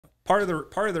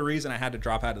part of the reason I had to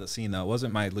drop out of the scene though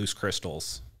wasn't my loose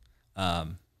crystals.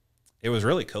 It was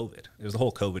really COVID. It was the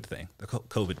whole COVID thing, the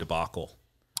COVID debacle,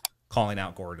 calling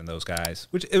out Gordon, those guys,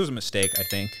 which it was a mistake, I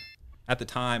think. At the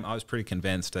time, I was pretty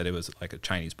convinced that it was like a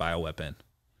Chinese bioweapon.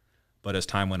 But as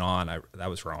time went on, that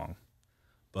was wrong.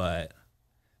 But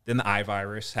then the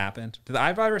iVirus happened. Did the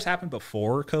iVirus happen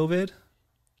before COVID?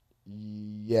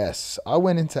 Yes. I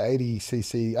went into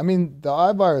ADCC. I mean, the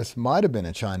iVirus might have been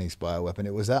a Chinese bioweapon.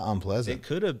 It was that unpleasant. It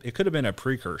could have been a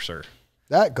precursor.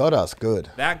 That got us good.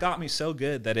 That got me so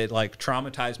good that it like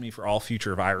traumatized me for all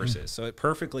future viruses. So it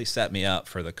perfectly set me up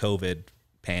for the COVID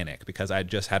panic because I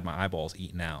just had my eyeballs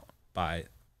eaten out by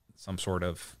some sort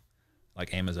of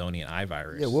like Amazonian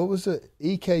iVirus. Yeah, what was it?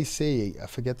 EKC. I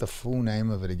forget the full name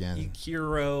of it again.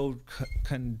 Echiro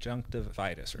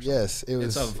conjunctivitis or something. Yes, it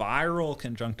was. It's a viral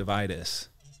conjunctivitis.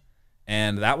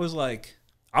 And that was like,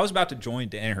 I was about to join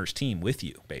Danaher's team with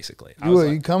you, basically.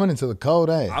 You coming into the cold,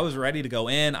 eh? I was ready to go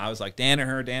in. I was like,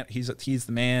 Danaher, he's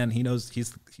the man. He knows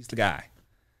he's the guy.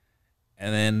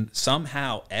 And then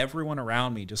somehow everyone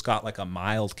around me just got like a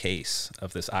mild case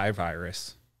of this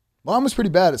iVirus. Mine was pretty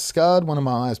bad. It scarred one of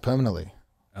my eyes permanently.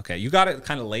 Okay, you got it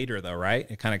kind of later though, right?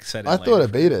 It kind of set in I thought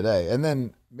it beat it, eh? And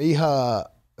then Miha,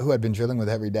 who I'd been drilling with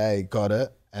every day, got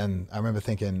it. And I remember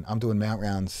thinking, I'm doing mount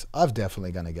rounds. I'm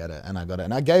definitely going to get it. And I got it.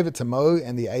 And I gave it to Mo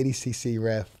and the ADCC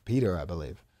ref, Peter, I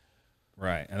believe.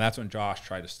 Right. And that's when Josh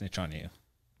tried to snitch on you.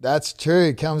 That's true.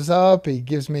 He comes up. He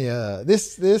gives me a,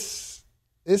 this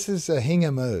is a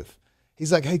Hinger move.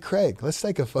 He's like, hey, Craig, let's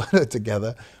take a photo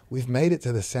together. We've made it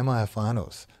to the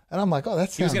semifinals. And I'm like, oh,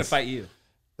 that sounds. He was going to fight you.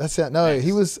 That's it. No, nice.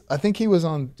 He was, I think he was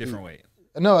on. Different weight.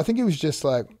 No, I think he was just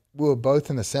like, we were both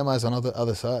in the semis on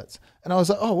other sides. And I was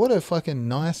like, oh, what a fucking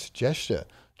nice gesture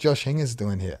Josh Hinger's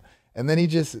doing here. And then he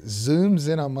just zooms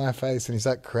in on my face and he's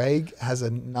like, Craig has a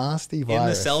nasty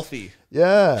virus. In the selfie.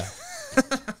 Yeah.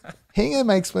 Hinger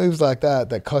makes moves like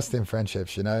that cost him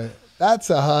friendships, you know? That's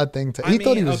a hard thing to... He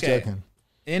thought he was joking.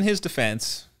 In his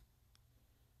defense,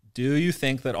 do you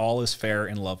think that all is fair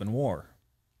in love and war?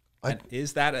 And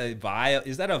is that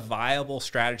a viable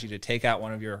strategy to take out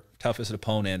one of your toughest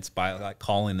opponents by like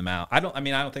calling them out? I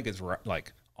don't think it's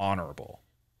like honorable.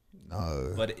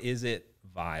 No. But is it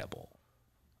viable?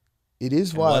 It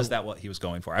is viable. Was that what he was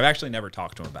going for? I've actually never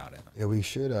talked to him about it. Yeah, we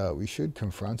should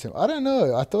confront him. I don't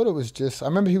know. I thought it was just, I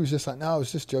remember he was just like, no, I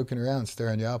was just joking around,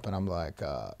 stirring you up. And I'm like,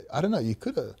 I don't know, you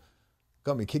could have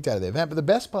got me kicked out of the event. But the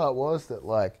best part was that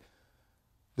like,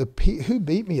 who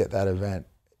beat me at that event?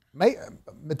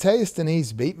 Mateus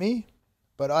Diniz beat me,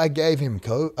 but I gave him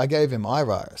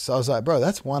iVirus. So I was like, bro,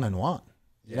 that's 1-1.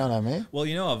 You know what I mean? Well,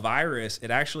 you know, a virus,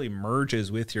 it actually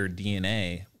merges with your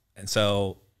DNA. And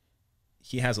so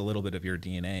he has a little bit of your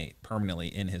DNA permanently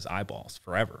in his eyeballs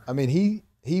forever. I mean,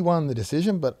 he won the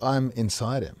decision, but I'm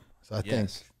inside him. So I think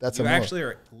that's you actually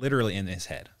are literally in his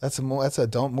head. That's a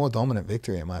more dominant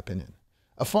victory, in my opinion.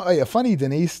 A funny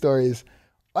Diniz story is,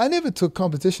 I never took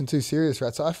competition too serious,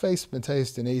 right? So I faced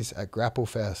Mateus Diniz at Grapple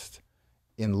Fest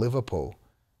in Liverpool.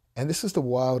 And this is the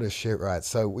wildest shit, right?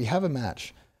 So we have a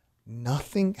match.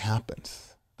 Nothing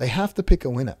happens. They have to pick a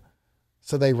winner.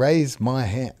 So they raise my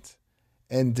hand.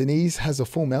 And Diniz has a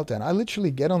full meltdown. I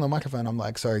literally get on the microphone. I'm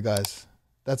like, sorry, guys.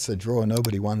 That's a draw.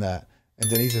 Nobody won that.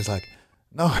 And Diniz is like,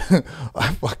 no,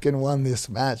 I fucking won this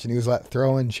match. And he was like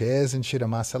throwing chairs and shit.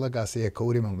 And Marcelo Garcia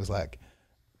called him and was like,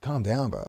 calm down, bro.